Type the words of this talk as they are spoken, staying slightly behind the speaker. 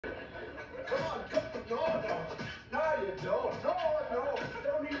Come on, come on. No. No, you don't. No.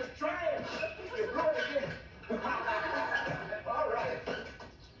 Don't even try it. You blew it again. All right.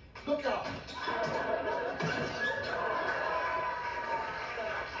 Look out.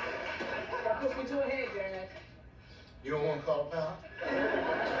 That puts me to a head, Dad. You don't want to call power?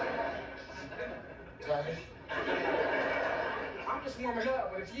 Tired? I'm just warming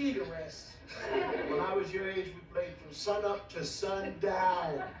up, but if you need a rest. When I was your age, we played from sun up to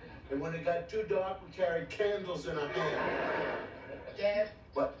sundown. And when it got too dark, we carried candles in our hand. Dad?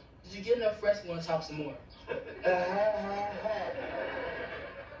 What? Did you get enough rest? You want to talk some more?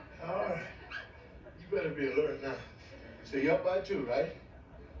 All right. You better be alert now. So you're up by 2, right?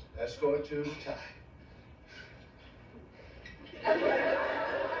 Let's go to the tie.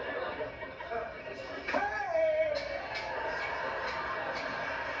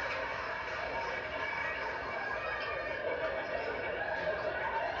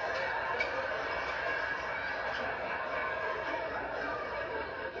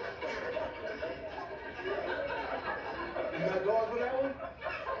 You not going for that one?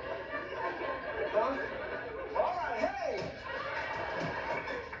 Huh? All right, hey!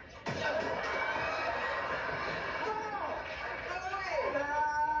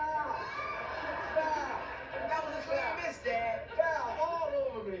 That was a clear miss, Dad. Foul all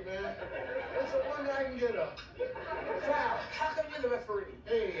over me, man. That's the one I can get up. Foul. How come you're the referee?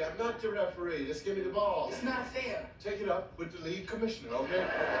 Hey, I'm not the referee. Just give me the ball. It's not fair. Take it up with the lead commissioner, okay?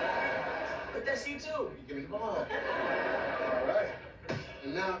 But that's you too. You give me the ball. All right.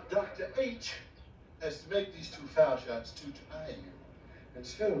 And now Dr. H has to make these 2 foul shots to tie you. And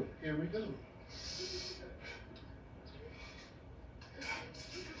so, here we go.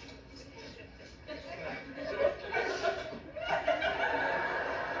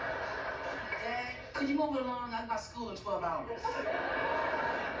 Dad, could you move it along? I got school in 12 hours.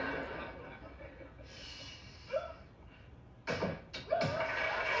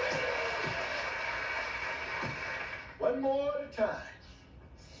 One more at a time.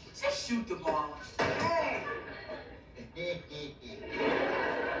 Just shoot the ball. Hey!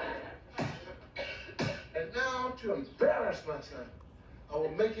 And now, to embarrass my son, I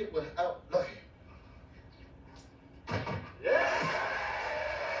will make it without looking. Yeah!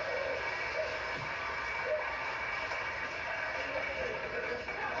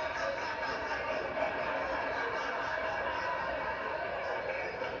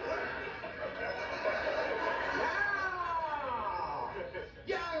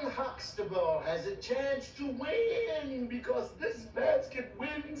 Young Huxtable has a chance to win because this basket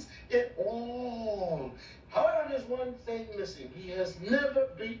wins it all. However, there's one thing missing. He has never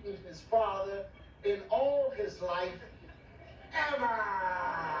beaten his father in all his life, ever.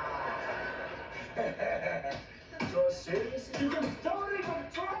 So seriously, you can don't even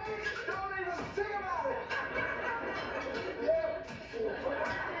try it, don't even think about it.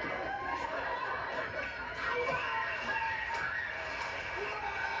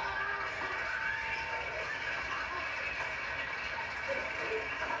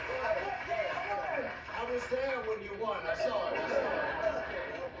 I was there when you won. I saw it.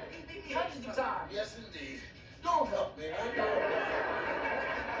 You beat me hundreds of times. Yes, indeed. Don't help me. I know.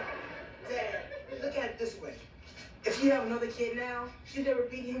 Dad, look at it this way. If you have another kid now, you never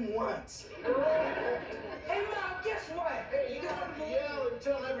beat him once. Hey, Mom, guess what? Hey, you don't have to yell and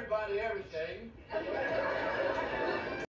tell everybody everything.